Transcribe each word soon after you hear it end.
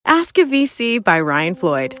Ask a VC by Ryan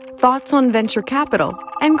Floyd. Thoughts on venture capital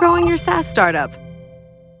and growing your SaaS startup.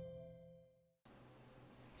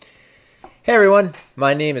 Hey everyone,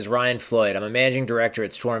 my name is Ryan Floyd. I'm a managing director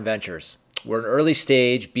at Storm Ventures. We're an early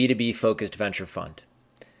stage B2B focused venture fund.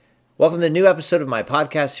 Welcome to the new episode of my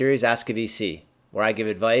podcast series, Ask a VC, where I give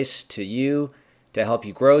advice to you to help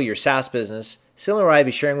you grow your SaaS business, similar to what I'd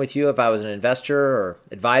be sharing with you if I was an investor or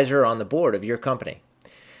advisor on the board of your company.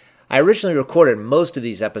 I originally recorded most of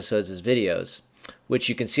these episodes as videos, which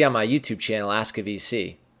you can see on my YouTube channel, Ask a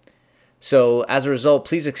VC. So as a result,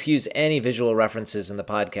 please excuse any visual references in the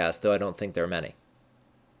podcast, though I don't think there are many.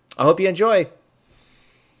 I hope you enjoy.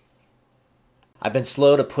 I've been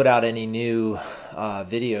slow to put out any new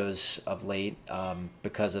videos of late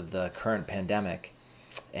because of the current pandemic.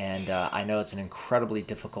 And I know it's an incredibly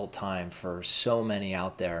difficult time for so many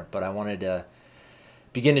out there, but I wanted to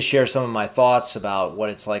begin to share some of my thoughts about what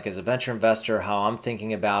it's like as a venture investor, how I'm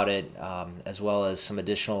thinking about it, as well as some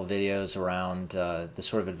additional videos around the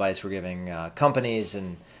sort of advice we're giving companies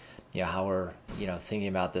and how we're thinking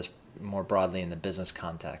about this more broadly in the business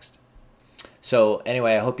context. So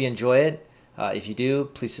anyway, I hope you enjoy it. If you do,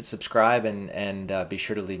 please hit subscribe and be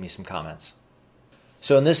sure to leave me some comments.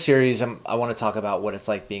 So in this series, I want to talk about what it's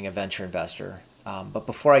like being a venture investor. But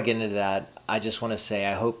before I get into that, I just want to say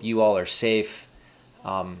I hope you all are safe.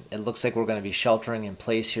 It looks like we're going to be sheltering in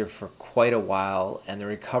place here for quite a while, and the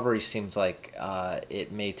recovery seems like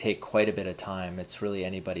it may take quite a bit of time. It's really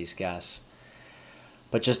anybody's guess.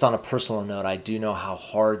 But just on a personal note, I do know how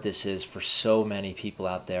hard this is for so many people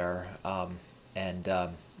out there, and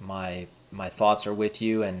my thoughts are with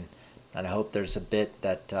you, and I hope there's a bit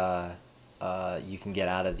that you can get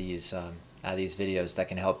out of these videos that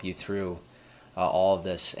can help you through all of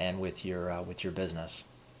this and with your business.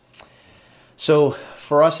 So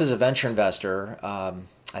for us as a venture investor,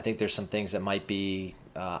 I think there's some things that might be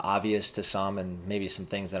obvious to some and maybe some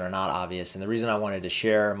things that are not obvious. And the reason I wanted to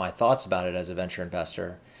share my thoughts about it as a venture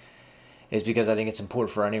investor is because I think it's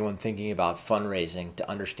important for anyone thinking about fundraising to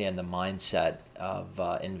understand the mindset of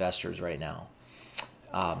investors right now.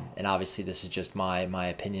 And obviously this is just my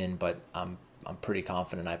opinion, but I'm pretty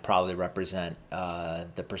confident I probably represent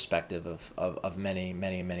the perspective of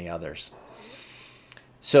many others.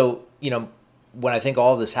 So, when I think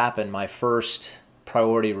all of this happened, my first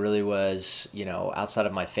priority really was, outside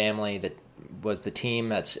of my family, that was the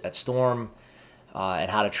team at Storm and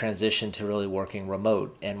how to transition to really working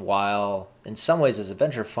remote. And while in some ways as a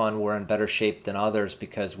venture fund, we're in better shape than others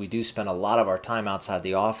because we do spend a lot of our time outside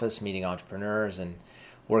the office meeting entrepreneurs and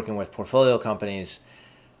working with portfolio companies,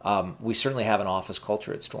 we certainly have an office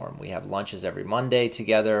culture at Storm. We have lunches every Monday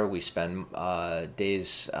together. We spend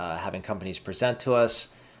days having companies present to us.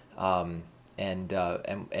 And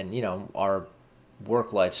our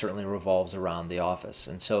work life certainly revolves around the office.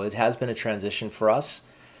 And so it has been a transition for us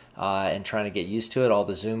and trying to get used to it, all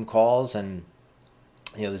the Zoom calls and,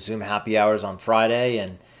 the Zoom happy hours on Friday.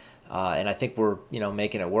 And I think we're,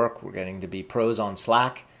 making it work. We're getting to be pros on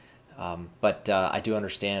Slack. But I do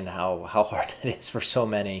understand how hard that is for so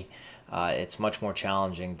many. It's much more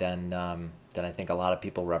challenging than I think a lot of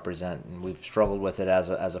people represent. And we've struggled with it as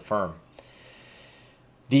a firm.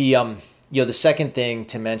 The second thing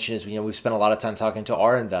to mention is, we've spent a lot of time talking to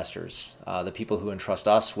our investors, the people who entrust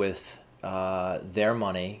us with their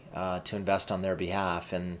money to invest on their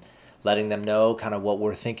behalf, and letting them know kind of what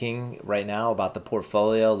we're thinking right now about the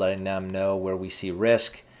portfolio, letting them know where we see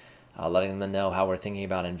risk, letting them know how we're thinking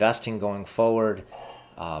about investing going forward,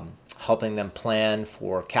 helping them plan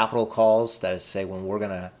for capital calls, that is to say when we're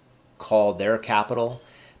going to call their capital,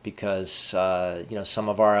 because some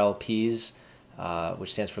of our LPs,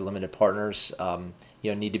 which stands for limited partners,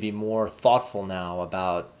 need to be more thoughtful now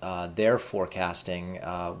about their forecasting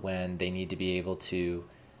when they need to be able to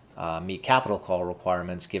meet capital call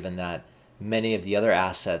requirements, given that many of the other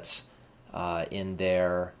assets in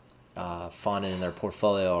their fund and in their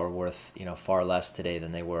portfolio are worth far less today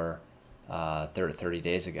than they were 30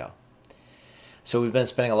 days ago. So we've been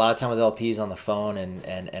spending a lot of time with LPs on the phone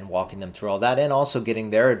and walking them through all that, and also getting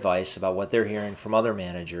their advice about what they're hearing from other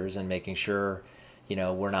managers and making sure,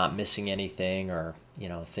 we're not missing anything or,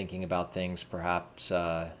 thinking about things perhaps,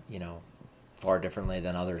 far differently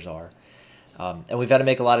than others are. And we've had to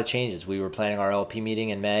make a lot of changes. We were planning our LP meeting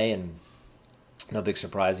in May, and no big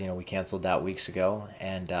surprise, we canceled that weeks ago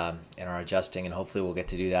and are adjusting, and hopefully we'll get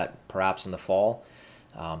to do that perhaps in the fall.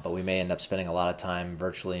 But we may end up spending a lot of time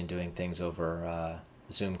virtually and doing things over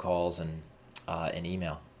Zoom calls and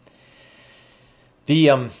email.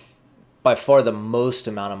 By far the most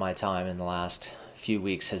amount of my time in the last few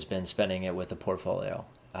weeks has been spending it with the portfolio.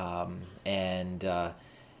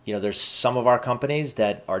 there's some of our companies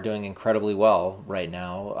that are doing incredibly well right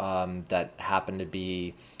now, that happen to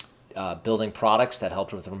be building products that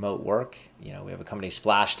help with remote work. We have a company,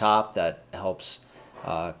 Splashtop, that helps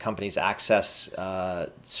companies access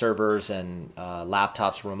servers and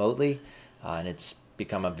laptops remotely, and it's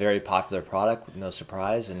become a very popular product, no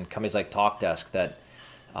surprise. And companies like Talkdesk that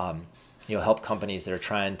help companies that are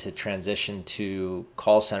trying to transition to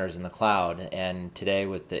call centers in the cloud. And today,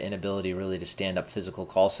 with the inability really to stand up physical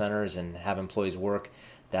call centers and have employees work,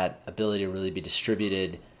 that ability to really be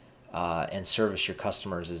distributed and service your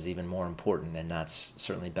customers is even more important, and that's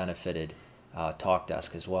certainly benefited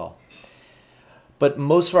Talkdesk as well. But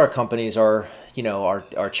most of our companies are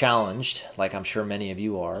challenged, like I'm sure many of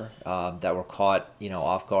you are, that were caught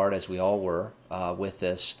off guard, as we all were, with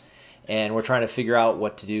this. And we're trying to figure out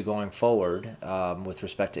what to do going forward with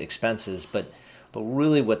respect to expenses. But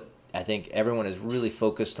really what I think everyone is really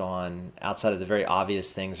focused on, outside of the very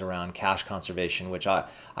obvious things around cash conservation, which I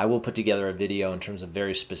will put together a video in terms of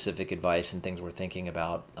very specific advice and things we're thinking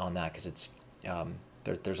about on that, because it's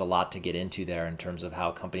there's a lot to get into there in terms of how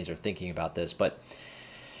companies are thinking about this. But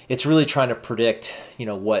it's really trying to predict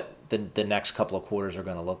what the next couple of quarters are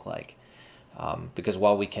going to look like. Because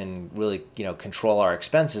while we can really, control our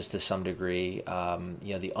expenses to some degree,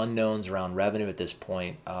 the unknowns around revenue at this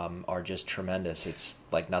point are just tremendous. It's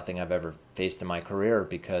like nothing I've ever faced in my career,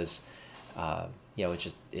 because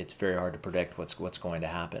it's very hard to predict what's going to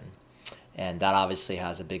happen, and that obviously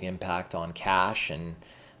has a big impact on cash and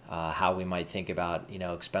how we might think about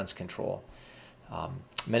expense control.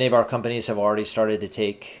 Many of our companies have already started to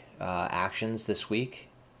take actions this week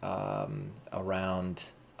around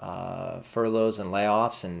furloughs and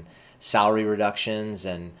layoffs and salary reductions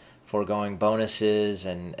and foregoing bonuses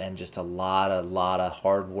and just a lot of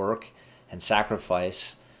hard work and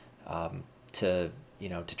sacrifice to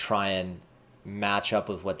try and match up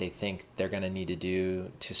with what they think they're going to need to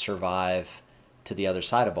do to survive to the other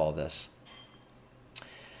side of all this.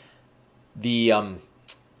 The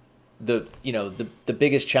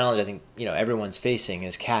biggest challenge I think everyone's facing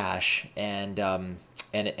is cash, and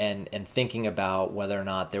thinking about whether or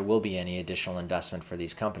not there will be any additional investment for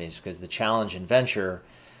these companies, because the challenge in venture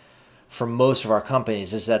for most of our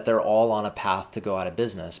companies is that they're all on a path to go out of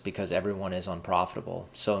business because everyone is unprofitable.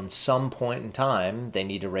 So in some point in time, they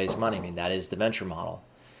need to raise money. I mean, that is the venture model.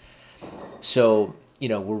 So,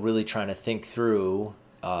 we're really trying to think through,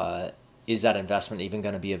 is that investment even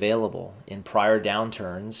going to be available? In prior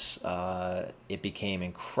downturns, it became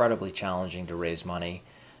incredibly challenging to raise money.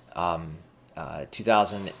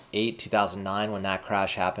 2008, 2009, when that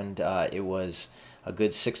crash happened, it was a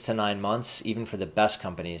good 6 to 9 months, even for the best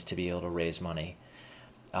companies, to be able to raise money.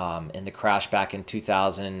 And the crash back in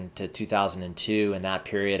 2000 to 2002, in that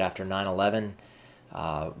period after 9/11,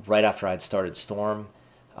 right after I'd started Storm,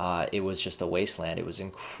 it was just a wasteland. It was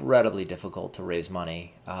incredibly difficult to raise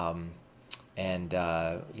money.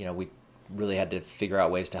 We really had to figure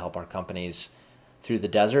out ways to help our companies through the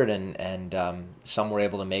desert, and some were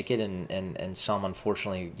able to make it, and some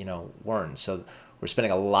unfortunately weren't. So we're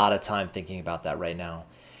spending a lot of time thinking about that right now.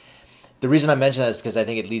 The reason I mention that is because I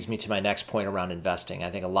think it leads me to my next point around investing.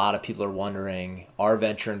 I think a lot of people are wondering, are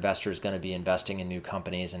venture investors going to be investing in new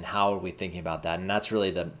companies, and how are we thinking about that? And that's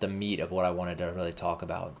really the meat of what I wanted to really talk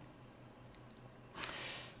about.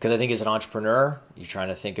 Because I think as an entrepreneur, you're trying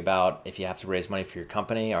to think about, if you have to raise money for your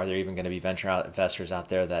company, are there even going to be venture investors out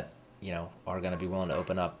there that are going to be willing to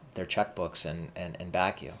open up their checkbooks and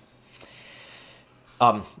back you?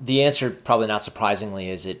 The answer, probably not surprisingly,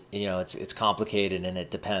 is it's complicated and it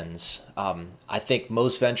depends. I think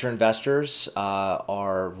most venture investors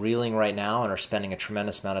are reeling right now and are spending a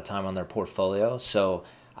tremendous amount of time on their portfolio. So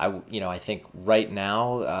I think right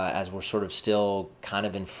now, as we're sort of still kind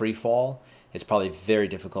of in free fall, it's probably very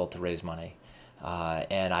difficult to raise money,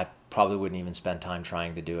 and I probably wouldn't even spend time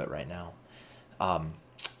trying to do it right now.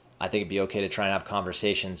 I think it'd be okay to try and have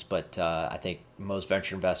conversations, but I think most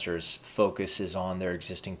venture investors' focus is on their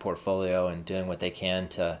existing portfolio and doing what they can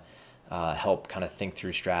to help kind of think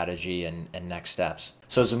through strategy and next steps.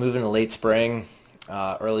 So as we move into late spring,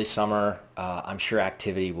 early summer, I'm sure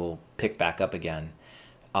activity will pick back up again.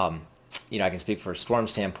 I can speak for a Storm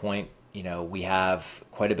standpoint. We have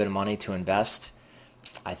quite a bit of money to invest.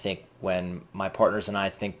 I think when my partners and I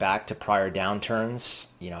think back to prior downturns,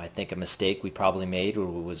 I think a mistake we probably made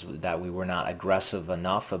was that we were not aggressive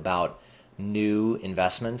enough about new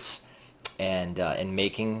investments and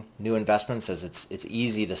making new investments, as it's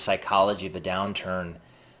easy, the psychology of a downturn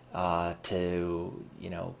to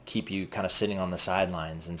keep you kind of sitting on the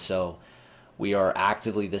sidelines. And so we are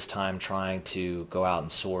actively this time trying to go out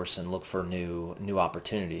and source and look for new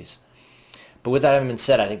opportunities. But with that having been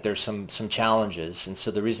said, I think there's some challenges. And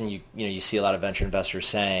so the reason you see a lot of venture investors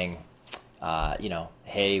saying,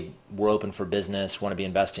 hey, we're open for business, want to be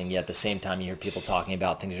investing, yet at the same time you hear people talking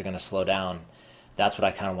about things are going to slow down. That's what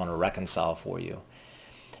I kind of want to reconcile for you.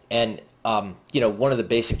 And one of the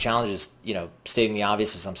basic challenges, stating the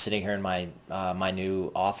obvious, as I'm sitting here in my my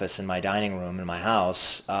new office in my dining room in my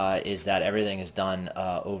house, is that everything is done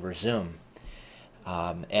over Zoom,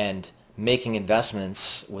 and making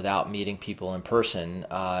investments without meeting people in person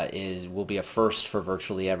will be a first for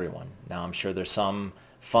virtually everyone. Now, I'm sure there's some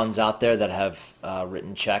funds out there that have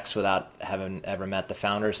written checks without having ever met the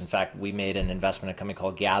founders. In fact, we made an investment in a company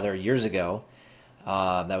called Gather years ago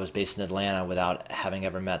that was based in Atlanta without having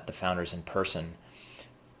ever met the founders in person.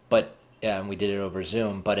 But we did it over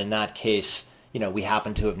Zoom. But in that case, we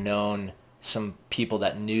happen to have known some people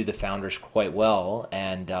that knew the founders quite well,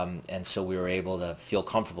 and so we were able to feel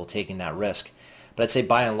comfortable taking that risk. But I'd say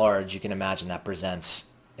by and large, you can imagine that presents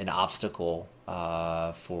an obstacle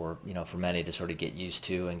for many to sort of get used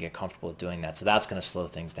to and get comfortable with doing that. So that's going to slow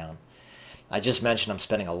things down. I just mentioned I'm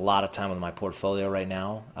spending a lot of time with my portfolio right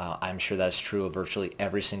now. I'm sure that's true of virtually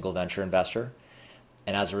every single venture investor.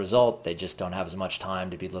 And as a result, they just don't have as much time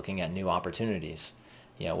to be looking at new opportunities.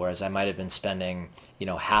 Whereas I might have been spending,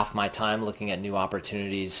 half my time looking at new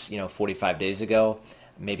opportunities, 45 days ago,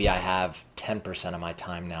 maybe I have 10% of my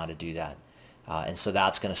time now to do that. And so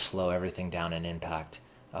that's going to slow everything down and impact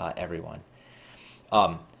everyone.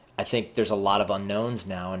 I think there's a lot of unknowns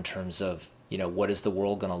now in terms of, what is the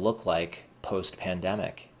world going to look like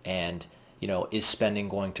post-pandemic? And, is spending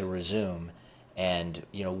going to resume? And,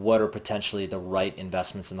 what are potentially the right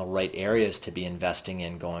investments in the right areas to be investing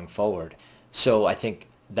in going forward? So I think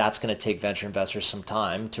that's going to take venture investors some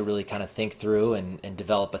time to really kind of think through and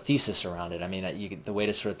develop a thesis around it. I mean, the way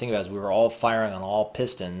to sort of think about it is we were all firing on all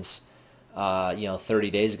pistons, 30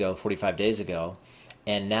 days ago, 45 days ago,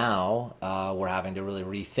 and now we're having to really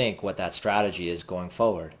rethink what that strategy is going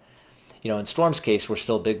forward. In Storm's case, we're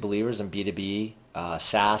still big believers in B2B,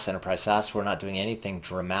 SaaS, enterprise SaaS. We're not doing anything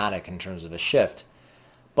dramatic in terms of a shift,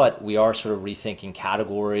 but we are sort of rethinking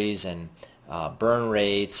categories and burn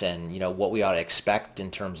rates and what we ought to expect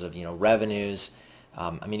in terms of revenues.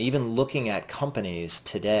 Even looking at companies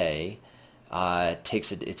today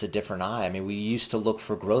it's a different eye. We used to look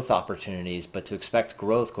for growth opportunities, but to expect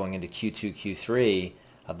growth going into Q2, Q3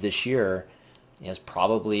 of this year is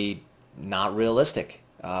probably not realistic.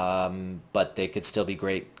 But they could still be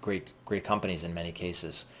great companies in many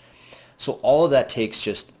cases. So all of that takes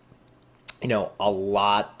just a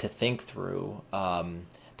lot to think through.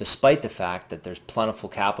 Despite the fact that there's plentiful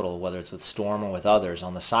capital, whether it's with Storm or with others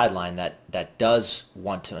on the sideline that does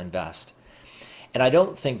want to invest. And I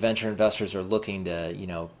don't think venture investors are looking to,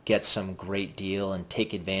 get some great deal and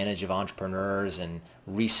take advantage of entrepreneurs and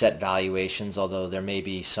reset valuations, although there may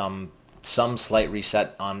be some slight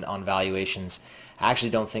reset on valuations. I actually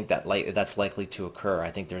don't think that's likely to occur.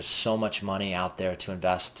 I think there's so much money out there to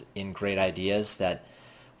invest in great ideas that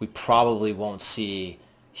we probably won't see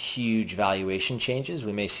huge valuation changes.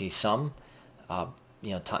 We may see some,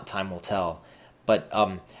 time will tell. But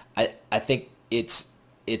I think it's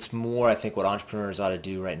more, I think what entrepreneurs ought to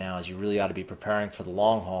do right now is you really ought to be preparing for the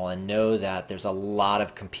long haul and know that there's a lot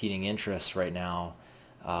of competing interests right now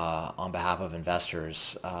on behalf of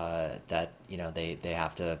investors that, they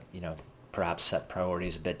have to, perhaps set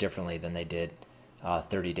priorities a bit differently than they did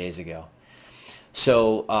 30 days ago.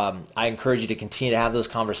 So I encourage you to continue to have those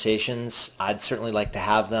conversations. I'd certainly like to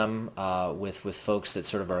have them with folks that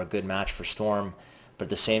sort of are a good match for Storm. But at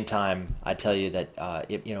the same time, I tell you that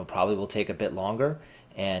it probably will take a bit longer,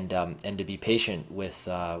 and to be patient with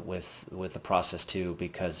the process too,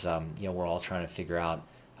 because we're all trying to figure out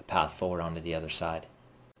a path forward onto the other side.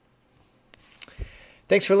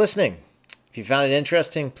 Thanks for listening. If you found it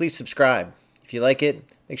interesting, please subscribe. If you like it,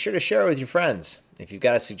 make sure to share it with your friends. If you've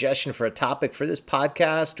got a suggestion for a topic for this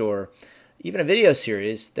podcast or even a video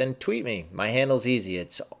series, then tweet me. My handle's easy.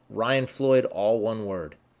 It's Ryan Floyd, all one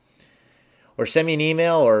word. Or send me an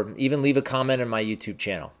email or even leave a comment on my YouTube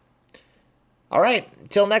channel. All right,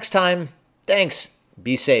 until next time, thanks.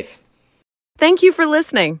 Be safe. Thank you for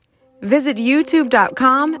listening. Visit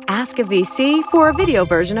youtube.com/askavc for a video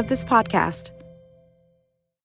version of this podcast.